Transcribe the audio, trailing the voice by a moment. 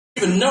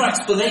given no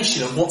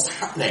explanation of what's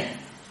happening,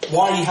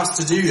 why he has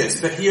to do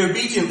this, but he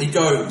obediently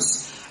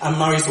goes and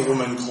marries a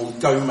woman called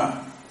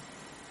Gomer.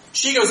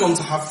 She goes on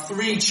to have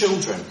 3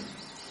 children.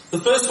 The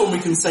first one we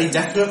can say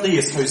definitely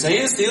is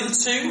Hosea's. The other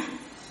 2,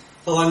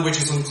 the language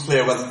is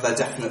unclear whether they're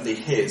definitely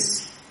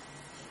his.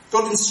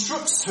 God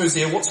instructs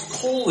Hosea what to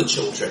call the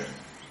children.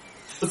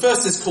 The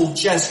first is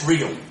called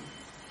Jezreel.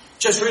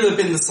 Jezreel had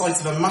been the site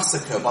of a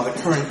massacre by the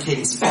current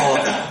king's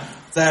father.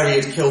 There he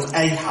had killed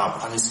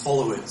Ahab and his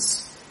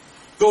followers.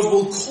 God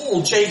will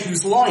call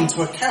Jehu's line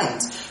to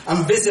account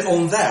and visit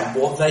on them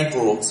what they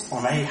brought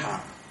on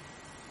Ahab.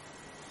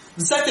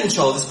 The second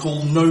child is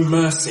called No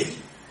Mercy.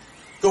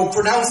 God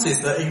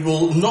pronounces that he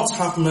will not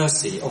have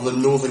mercy on the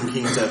northern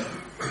kingdom,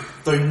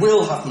 though he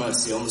will have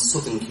mercy on the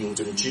southern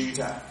kingdom,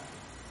 Judah.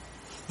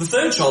 The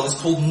third child is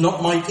called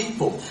Not My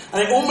People,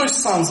 and it almost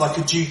sounds like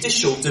a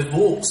judicial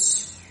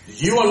divorce.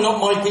 You are not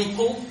my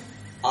people,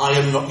 I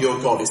am not your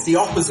God. It's the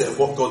opposite of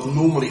what God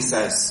normally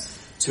says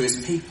to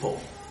his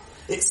people.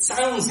 It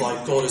sounds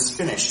like God has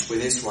finished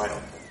with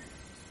Israel.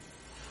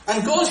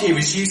 And God here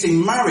is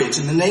using marriage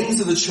and the names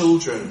of the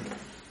children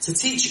to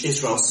teach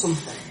Israel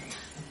something.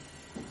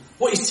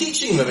 What he's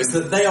teaching them is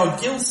that they are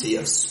guilty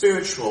of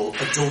spiritual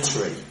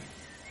adultery.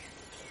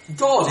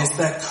 God is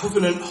their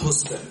covenant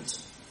husband.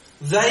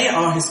 They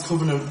are his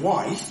covenant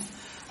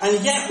wife,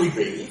 and yet we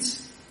read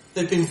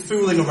they've been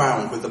fooling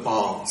around with the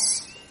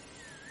Baals.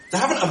 They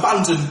haven't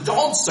abandoned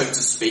God, so to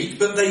speak,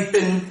 but they've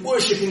been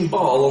worshipping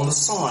Baal on the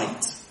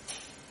side.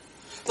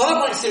 Now that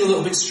might seem a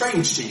little bit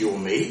strange to you or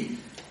me.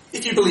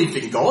 If you believed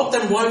in God,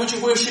 then why would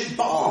you worship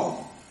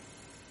Baal?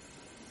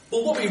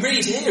 Well, what we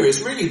read here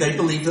is really they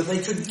believed that they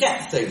could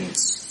get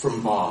things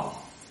from Baal.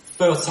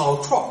 Fertile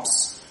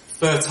crops,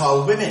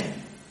 fertile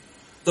women.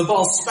 The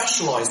Baals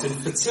specialised in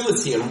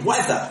fertility and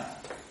weather.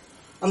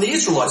 And the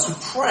Israelites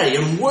would pray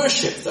and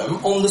worship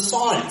them on the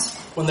side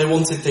when they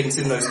wanted things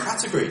in those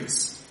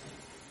categories.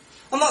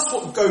 And that's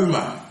what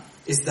Gomer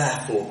is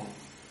there for.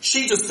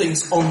 She does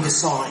things on the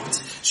side.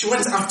 She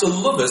went after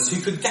lovers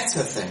who could get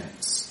her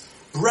things.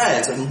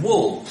 Bread and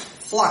wool,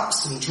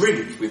 flax and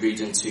drink, we read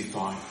in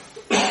 2:5.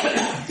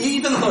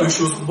 Even though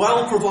she was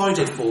well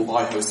provided for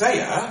by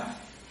Hosea,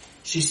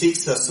 she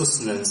seeks her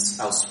sustenance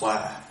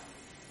elsewhere.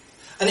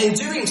 And in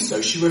doing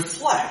so, she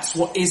reflects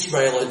what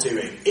Israel are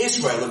doing.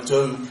 Israel have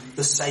done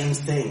the same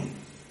thing.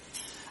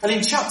 And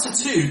in chapter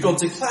 2, God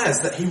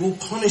declares that he will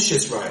punish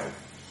Israel.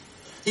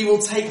 He will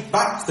take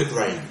back the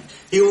grain.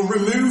 He will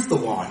remove the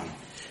wine.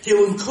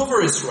 He'll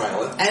uncover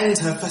Israel and end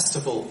her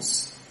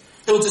festivals.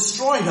 He'll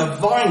destroy her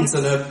vines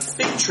and her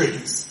fig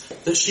trees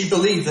that she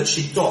believed that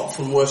she got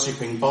from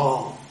worshipping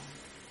Baal.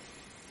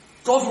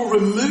 God will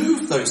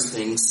remove those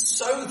things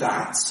so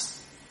that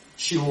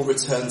she will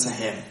return to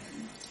him.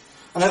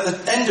 And at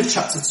the end of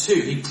chapter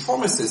 2, he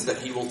promises that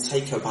he will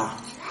take her back.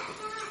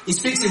 He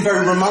speaks in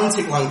very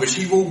romantic language.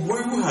 He will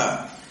woo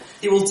her.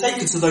 He will take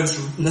her to those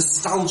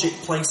nostalgic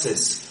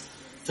places.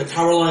 For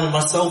Caroline and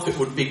myself, it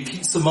would be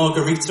Pizza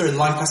Margarita in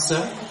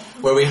Lancaster,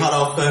 where we had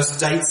our first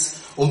date,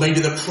 or maybe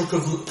the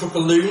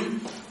Crookaloon.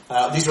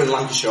 These are in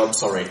Lancashire, I'm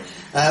sorry.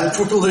 The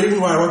Crookaloon,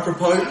 where I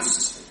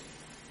proposed.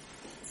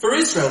 For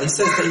Israel, he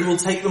says that he will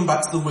take them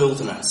back to the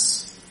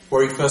wilderness,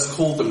 where he first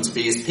called them to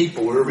be his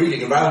people. We were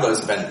reading around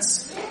those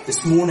events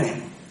this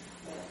morning.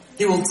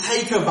 He will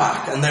take her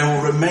back and they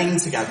will remain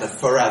together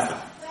forever,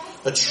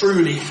 a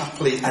truly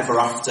happily ever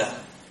after.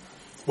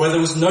 Where there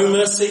was no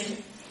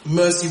mercy,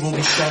 mercy will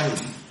be shown.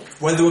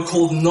 Where they were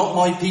called not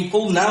my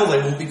people, now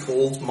they will be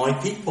called my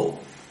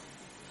people.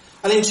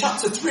 And in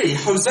chapter 3,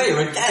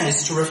 Hosea again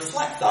is to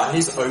reflect that in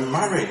his own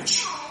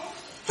marriage.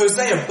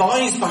 Hosea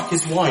buys back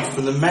his wife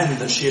from the men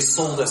that she has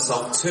sold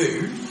herself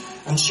to,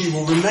 and she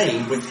will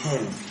remain with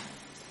him.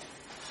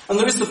 And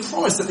there is the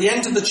promise at the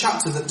end of the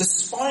chapter that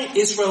despite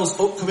Israel's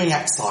upcoming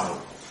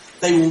exile,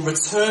 they will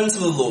return to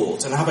the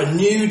Lord and have a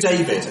new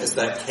David as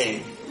their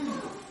king.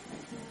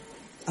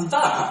 And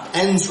that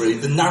ends really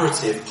the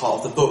narrative part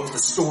of the book, the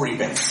story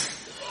bit.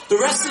 The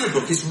rest of the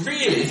book is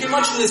really, if you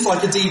imagine this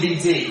like a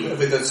DVD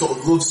with a sort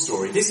of love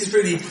story, this is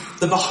really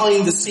the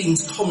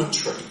behind-the-scenes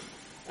commentary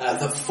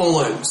that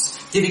follows,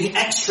 giving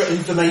extra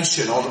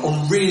information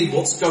on really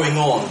what's going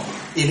on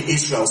in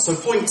Israel. So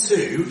point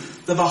 2,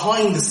 the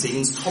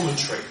behind-the-scenes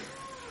commentary.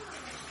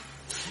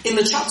 In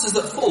the chapters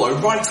that follow,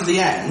 right to the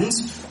end,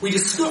 we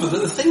discover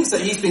that the things that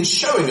he's been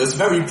showing us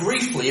very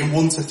briefly in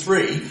 1 to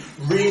 3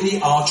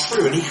 really are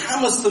true, and he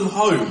hammers them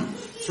home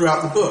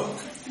throughout the book.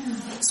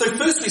 So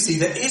first we see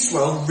that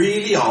Israel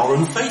really are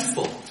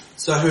unfaithful.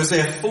 So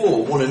Hosea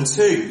 4, 1 and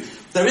 2.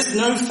 There is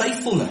no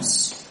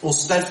faithfulness or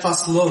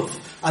steadfast love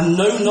and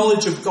no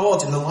knowledge of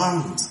God in the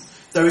land.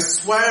 There is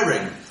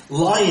swearing,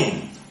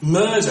 lying,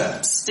 murder,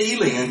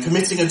 stealing and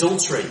committing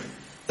adultery.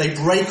 They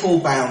break all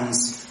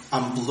bounds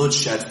and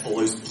bloodshed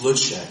follows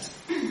bloodshed.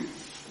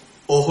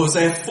 Or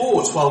Hosea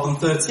 4, 12 and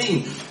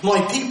 13.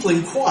 My people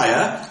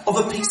inquire of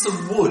a piece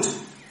of wood,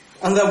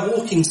 and their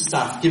walking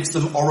staff gives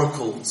them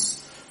oracles.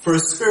 For a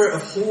spirit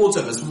of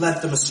whoredom has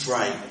led them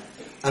astray.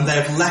 and they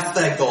have left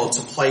their God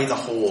to play the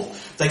whore.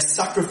 They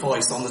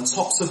sacrifice on the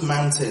tops of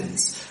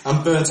mountains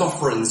and burnt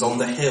offerings on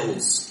the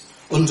hills,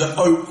 under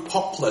oak,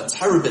 poplar,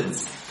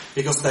 terebinth,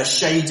 because their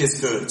shade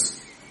is good.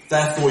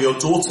 Therefore your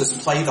daughters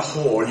play the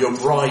whore and your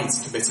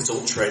brides commit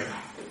adultery.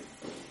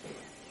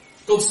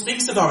 God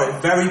speaks about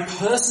it very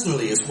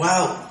personally as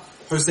well.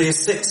 Hosea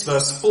 6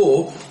 verse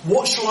 4,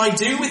 what shall I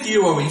do with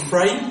you, O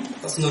Ephraim?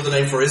 That's another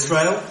name for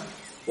Israel.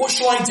 What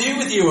shall I do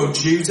with you, O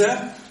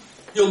Judah?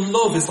 Your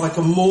love is like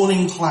a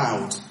morning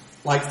cloud,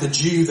 like the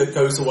dew that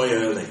goes away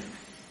early.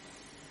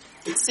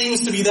 It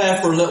seems to be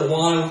there for a little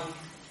while,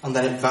 and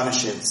then it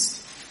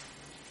vanishes.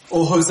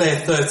 Or Hosea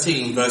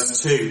 13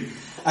 verse 2,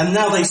 and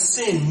now they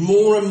sin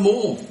more and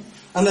more,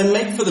 and they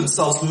make for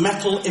themselves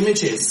metal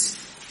images,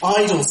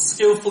 idols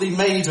skillfully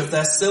made of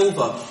their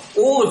silver,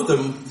 all of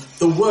them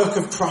the work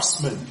of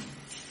craftsmen.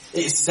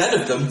 It is said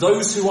of them,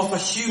 those who offer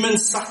human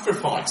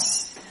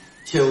sacrifice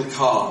kill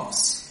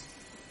calves.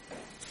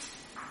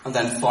 And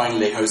then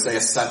finally, Hosea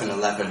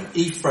 7:11.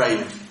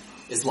 Ephraim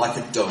is like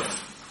a dove,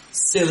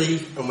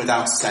 silly and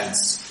without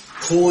sense,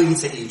 calling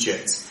to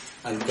Egypt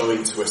and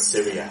going to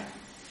Assyria.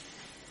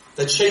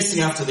 They're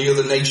chasing after the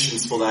other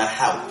nations for their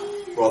help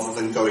rather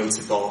than going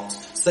to God.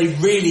 So they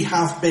really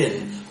have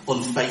been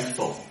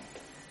unfaithful.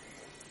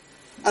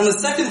 And the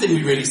second thing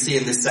we really see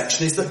in this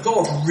section is that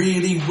God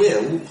really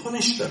will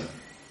punish them.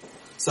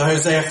 So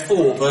Hosea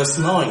 4 verse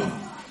 9.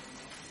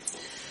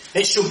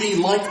 It shall be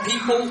like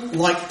people,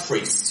 like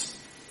priests.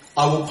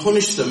 I will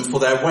punish them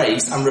for their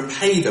ways and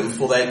repay them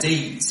for their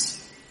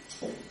deeds.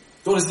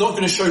 God is not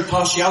going to show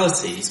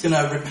partiality. He's going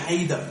to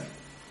repay them.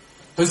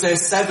 Hosea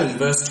 7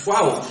 verse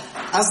 12.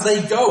 As they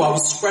go, I will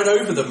spread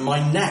over them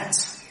my net.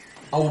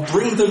 I will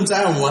bring them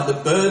down like the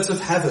birds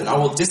of heaven. I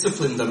will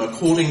discipline them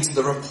according to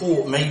the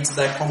report made to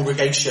their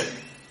congregation.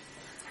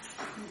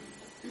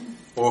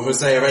 Or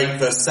Hosea 8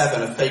 verse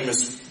 7, a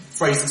famous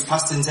phrase that's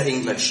passed into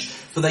English.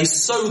 For they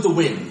sow the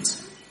wind,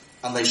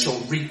 and they shall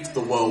reap the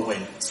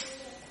whirlwind.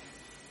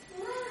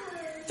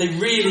 They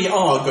really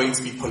are going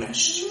to be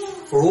punished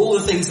for all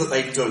the things that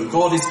they've done.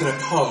 God is going to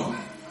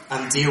come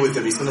and deal with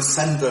them. He's going to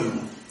send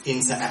them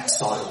into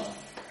exile.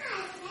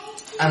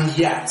 And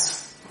yet,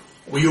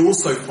 we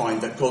also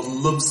find that God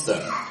loves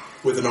them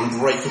with an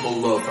unbreakable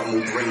love and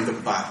will bring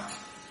them back.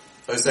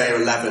 Hosea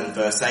 11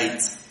 verse 8.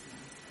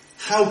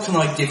 How can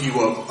I give you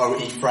up, O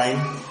Ephraim?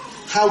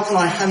 How can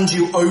I hand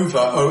you over,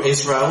 O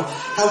Israel?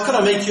 How can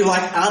I make you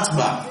like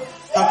Admah?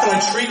 How can I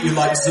treat you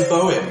like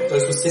Zeboim?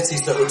 Those were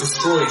cities that were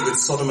destroyed with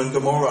Sodom and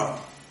Gomorrah.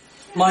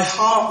 My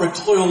heart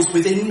recoils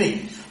within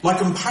me. My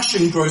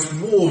compassion grows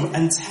warm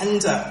and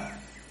tender.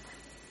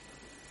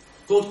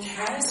 God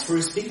cares for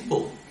his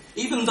people,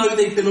 even though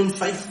they've been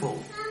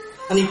unfaithful.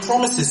 And he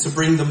promises to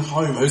bring them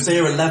home.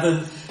 Hosea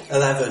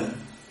 11:11.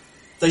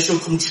 They shall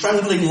come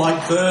trembling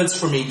like birds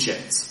from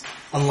Egypt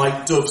and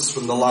like doves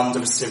from the land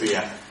of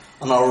Assyria.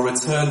 And I will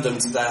return them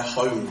to their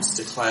homes,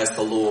 declares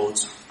the Lord.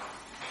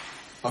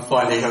 And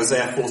finally,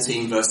 Hosea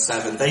 14 verse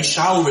 7. They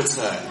shall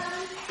return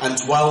and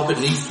dwell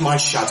beneath my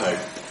shadow.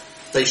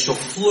 They shall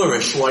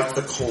flourish like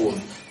the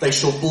corn. They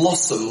shall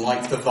blossom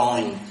like the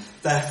vine.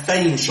 Their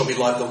fame shall be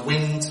like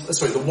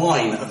the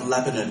wine of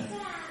Lebanon.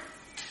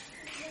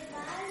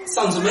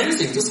 Sounds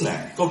amazing, doesn't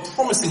it? God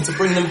promising to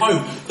bring them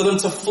home, for them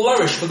to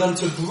flourish, for them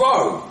to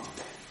grow.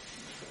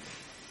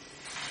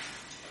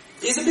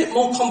 It's a bit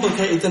more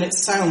complicated than it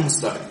sounds,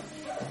 though.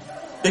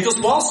 Because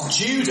whilst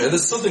Judah, the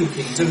southern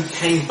kingdom,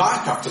 came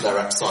back after their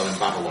exile in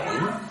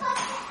Babylon,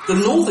 the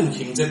northern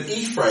kingdom,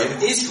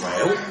 Ephraim,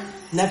 Israel,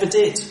 never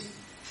did.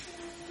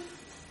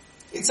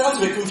 It sounds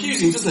a bit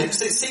confusing, doesn't it?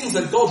 Because it seems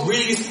that God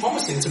really is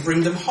promising to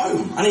bring them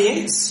home, and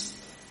he is.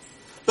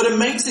 But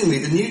amazingly,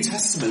 the New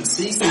Testament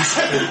sees these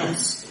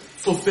things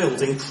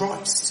fulfilled in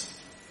Christ.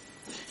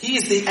 He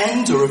is the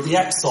ender of the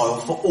exile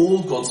for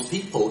all God's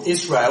people,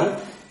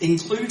 Israel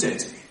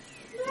included.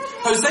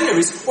 Hosea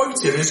is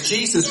quoted as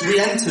Jesus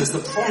re-enters the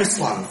promised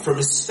land from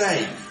his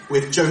stay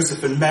with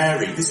Joseph and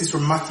Mary. This is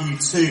from Matthew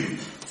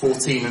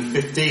 2:14 and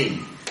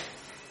 15.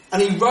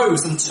 And he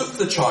rose and took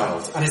the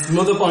child and his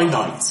mother by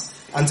night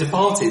and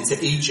departed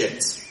to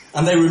Egypt.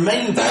 And they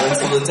remained there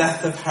until the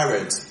death of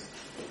Herod.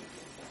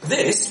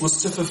 This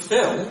was to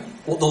fulfill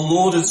what the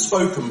Lord had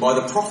spoken by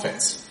the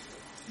prophet.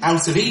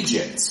 Out of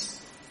Egypt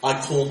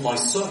I called my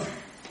son.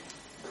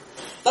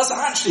 That's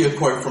actually a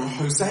quote from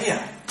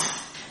Hosea.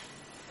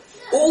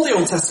 All the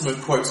Old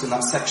Testament quotes in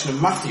that section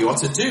of Matthew are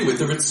to do with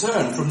the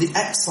return from the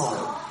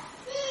exile.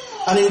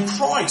 And in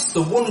Christ,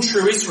 the one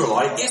true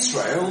Israelite,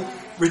 Israel,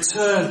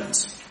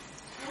 returned.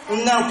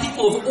 And now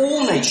people of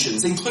all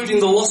nations, including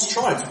the lost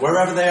tribes,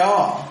 wherever they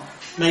are,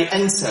 may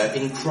enter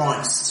in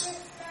Christ.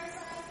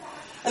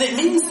 And it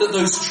means that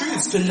those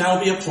truths can now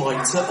be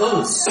applied to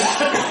us.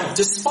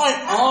 Despite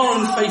our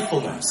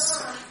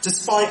unfaithfulness,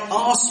 despite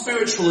our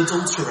spiritual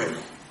adultery,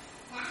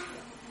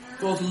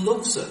 God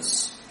loves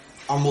us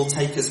and will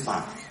take us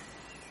back.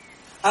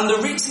 And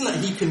the reason that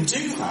he can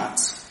do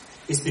that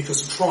is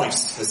because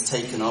Christ has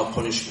taken our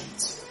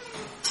punishment.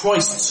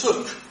 Christ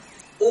took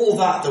all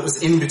that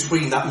was in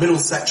between, that middle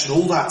section,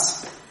 all that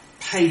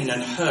pain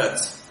and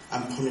hurt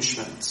and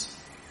punishment.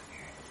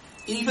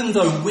 Even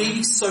though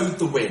we sowed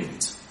the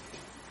wind,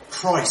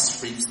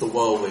 Christ reaped the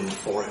whirlwind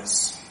for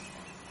us.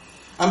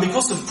 And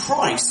because of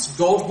Christ,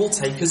 God will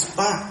take us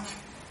back.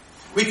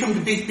 We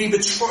can be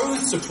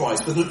betrothed to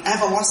Christ with an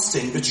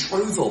everlasting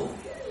betrothal.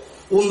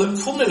 One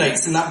that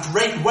culminates in that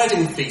great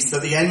wedding feast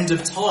at the end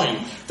of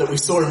time that we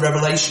saw in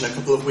Revelation a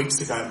couple of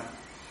weeks ago.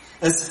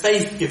 As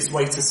faith gives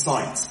way to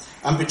sight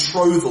and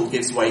betrothal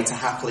gives way to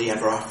happily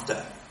ever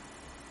after.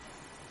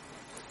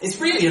 It's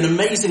really an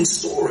amazing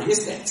story,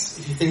 isn't it,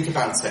 if you think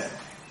about it?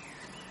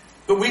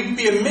 But we'd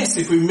be amiss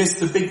if we missed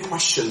the big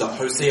question that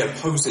Hosea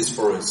poses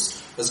for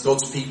us as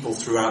God's people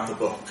throughout the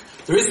book.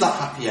 There is that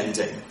happy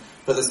ending,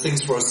 but there's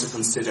things for us to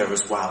consider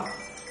as well.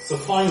 So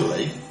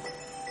finally,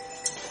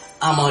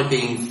 am I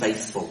being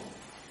faithful?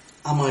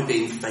 Am I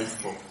being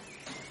faithful?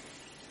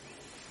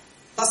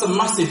 That's a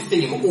massive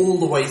theme all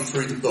the way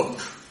through the book.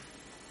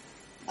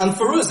 And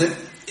for us,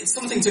 it's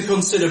something to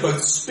consider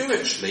both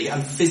spiritually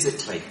and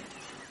physically.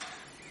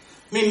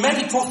 I mean,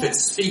 many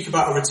prophets speak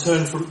about a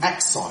return from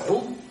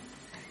exile,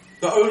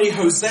 but only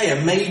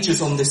Hosea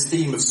majors on this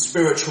theme of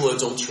spiritual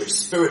adultery,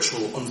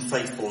 spiritual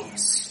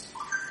unfaithfulness.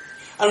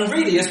 And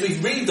really, as we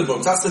read the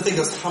book, that's the thing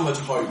that's hammered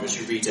home as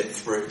you read it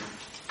through.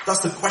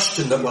 That's the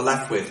question that we're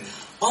left with.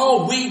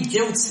 Are we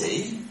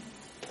guilty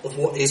of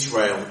what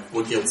Israel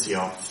were guilty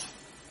of?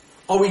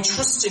 Are we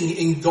trusting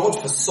in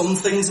God for some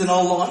things in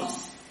our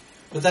life,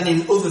 but then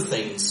in other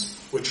things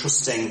we're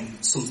trusting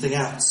something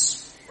else?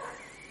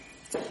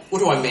 What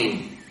do I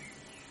mean?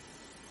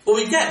 Well,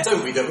 we get,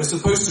 don't we, that we're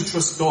supposed to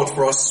trust God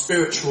for our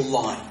spiritual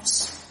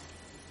lives.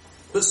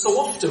 But so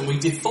often we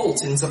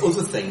default into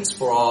other things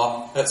for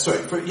our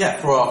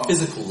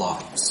physical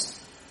lives.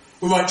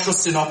 We might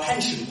trust in our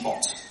pension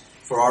pot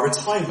for our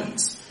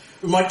retirement.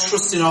 We might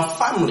trust in our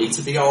family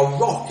to be our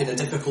rock in a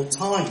difficult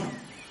time.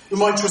 We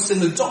might trust in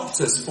the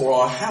doctors for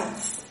our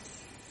health.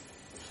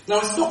 Now,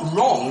 it's not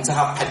wrong to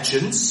have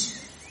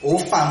pensions, or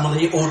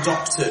family, or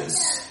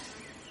doctors.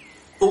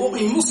 But what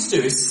we must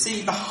do is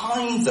see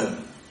behind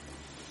them,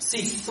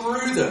 see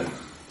through them,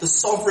 the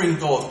sovereign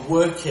God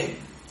working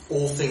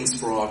all things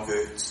for our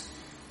good,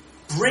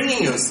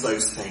 bringing us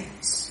those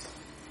things.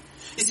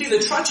 You see,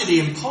 the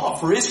tragedy in part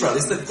for Israel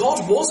is that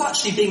God was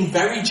actually being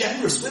very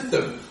generous with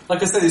them.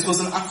 Like I said, this was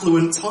an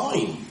affluent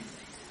time.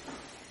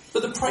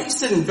 But the praise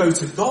didn't go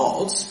to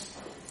God,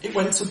 it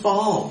went to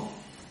Baal.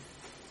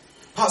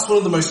 Perhaps one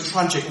of the most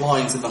tragic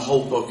lines in the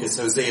whole book is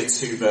Hosea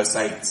 2 verse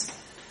 8.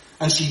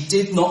 And she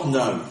did not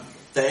know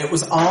that it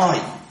was I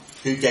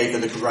who gave her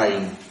the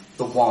grain,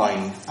 the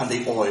wine and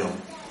the oil,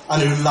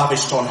 and who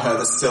lavished on her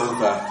the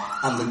silver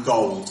and the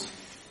gold,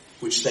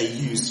 which they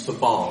used for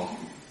Baal.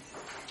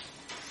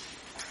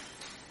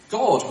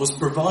 God was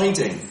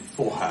providing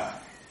for her,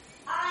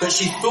 but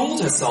she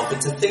fooled herself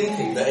into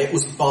thinking that it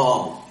was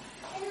Baal.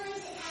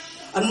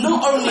 And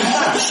not only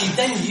that, she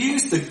then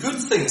used the good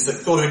things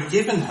that God had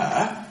given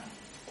her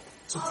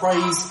to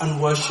praise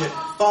and worship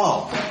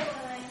Baal.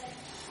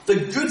 The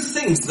good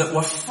things that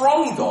were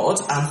from God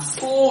and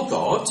for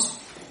God,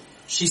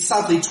 she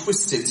sadly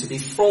twisted to be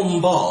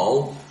from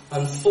Baal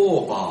and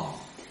for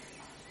Baal.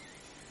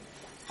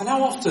 And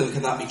how often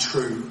can that be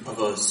true of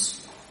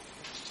us?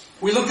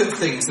 We look at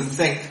things and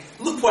think,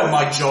 look where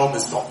my job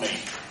has got me.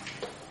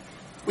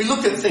 We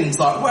look at things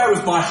like, where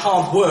has my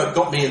hard work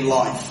got me in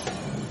life?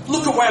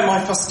 Look at where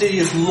my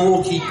fastidious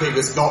law keeping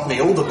has got me,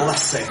 all the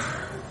blessing.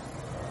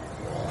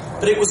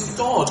 But it was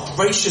God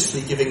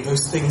graciously giving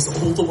those things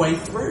all the way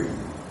through.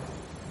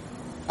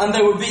 And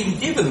they were being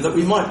given that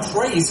we might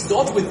praise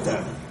God with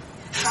them.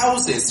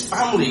 Houses,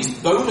 families,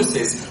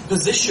 bonuses,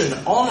 position,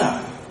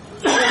 honour,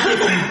 all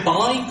given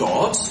by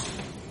God,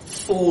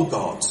 for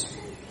God.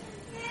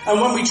 And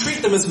when we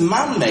treat them as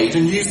man-made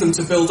and use them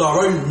to build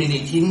our own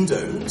mini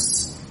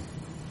kingdoms,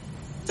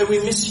 then we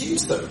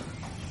misuse them.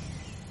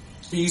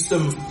 We use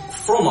them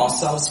from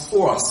ourselves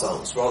for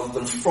ourselves rather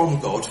than from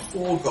God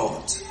for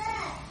God.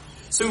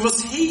 So we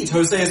must heed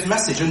Hosea's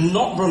message and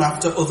not run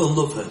after other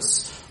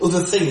lovers,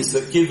 other things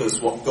that give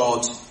us what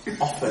God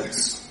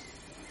offers.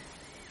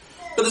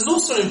 But there's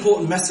also an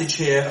important message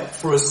here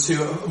for us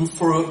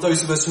for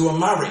those of us who are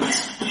married.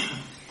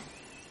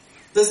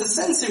 There's a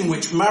sense in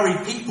which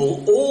married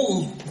people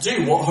all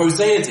do what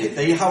Hosea did.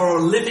 They are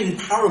a living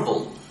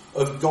parable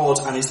of God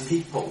and his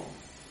people.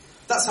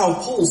 That's how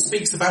Paul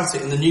speaks about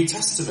it in the New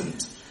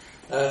Testament,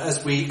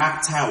 as we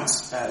act out,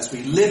 as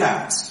we live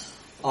out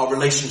our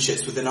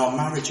relationships within our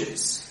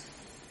marriages.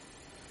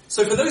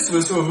 So for those of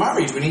us who are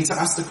married, we need to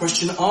ask the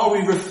question, are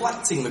we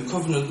reflecting the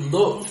covenant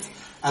love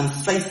and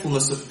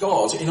faithfulness of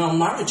God in our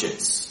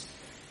marriages?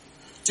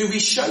 Do we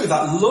show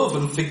that love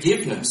and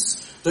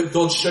forgiveness that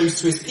God shows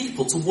to his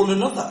people to one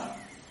another?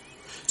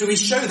 Do we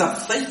show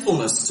that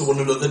faithfulness to one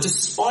another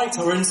despite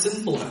our own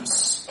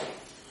sinfulness?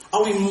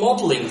 Are we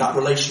modelling that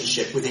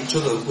relationship with each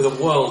other with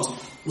a world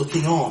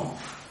looking on?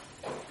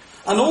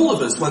 And all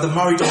of us, whether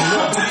married or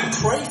not, can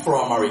pray for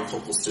our married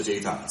couples to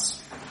do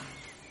that.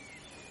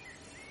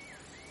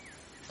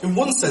 In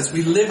one sense,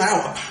 we live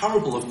out a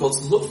parable of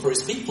God's love for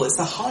his people. It's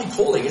a high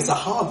calling, it's a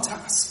hard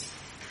task.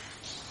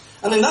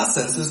 And in that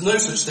sense, there's no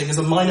such thing as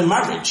a minor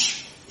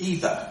marriage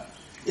either.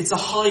 It's a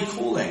high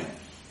calling.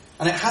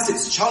 And it has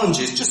its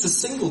challenges, just as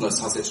singleness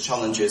has its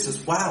challenges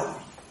as well.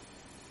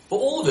 But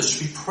all of us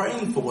should be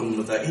praying for one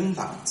another in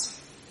that.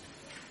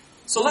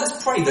 So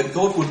let's pray that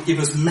God would give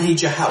us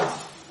major help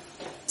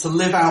to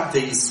live out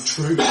these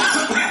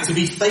truths, to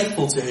be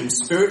faithful to him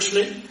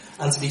spiritually,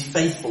 and to be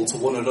faithful to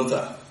one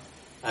another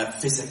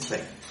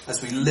physically,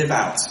 as we live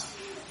out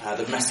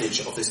the message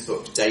of this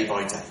book day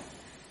by day.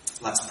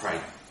 Let's pray.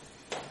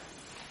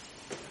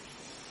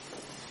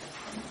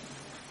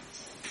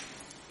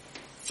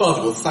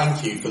 Father, we'll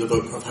thank you for the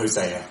book of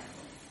Hosea.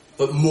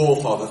 But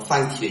more, Father,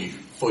 thank you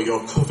for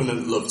your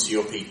covenant love to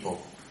your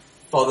people.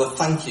 Father,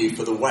 thank you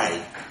for the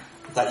way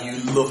that you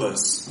love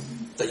us,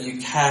 that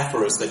you care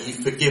for us, that you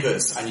forgive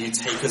us, and you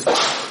take us back.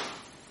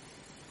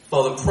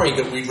 Father, pray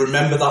that we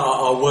remember that at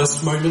our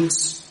worst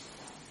moments.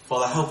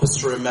 Father, help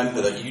us to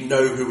remember that you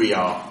know who we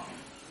are,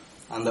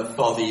 and that,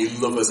 Father, you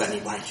love us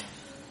anyway.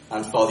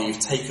 And, Father, you've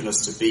taken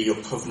us to be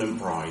your covenant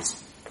bride.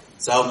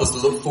 So help us to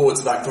look forward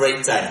to that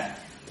great day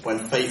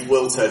when faith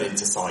will turn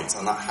into sight,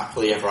 and that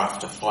happily ever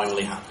after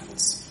finally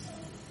happens.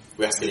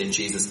 We ask it in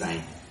Jesus'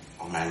 name.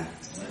 Amen.